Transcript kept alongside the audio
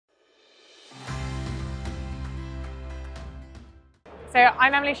So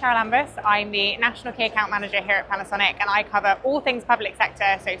I'm Emily Charalambous. I'm the National Key Account Manager here at Panasonic, and I cover all things public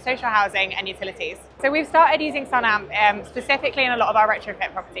sector, so social housing and utilities. So we've started using SunAmp specifically in a lot of our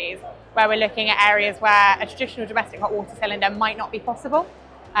retrofit properties, where we're looking at areas where a traditional domestic hot water cylinder might not be possible.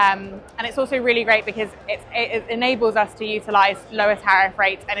 And it's also really great because it enables us to utilise lower tariff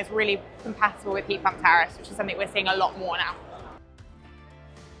rates, and it's really compatible with heat pump tariffs, which is something we're seeing a lot more now.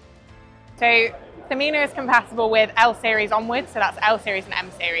 So Thermino is compatible with L series onwards, so that's L series and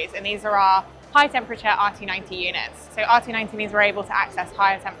M series, and these are our high temperature R290 units. So R290 means we're able to access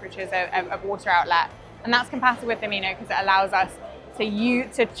higher temperatures of water outlet, and that's compatible with Thermino because it allows us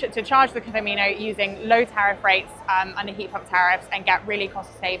to charge the Thermino using low tariff rates under heat pump tariffs and get really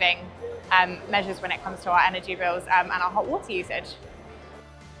cost saving measures when it comes to our energy bills and our hot water usage.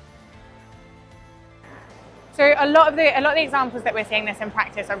 So a lot of the examples that we're seeing this in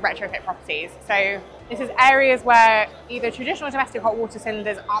practice are retrofit properties. So this is areas where either traditional domestic hot water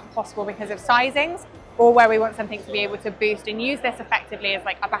cylinders aren't possible because of sizings, or where we want something to be able to boost and use this effectively as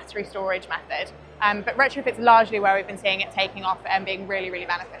like a battery storage method. But retrofit's largely where we've been seeing it taking off and being really, really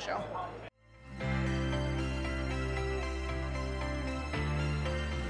beneficial.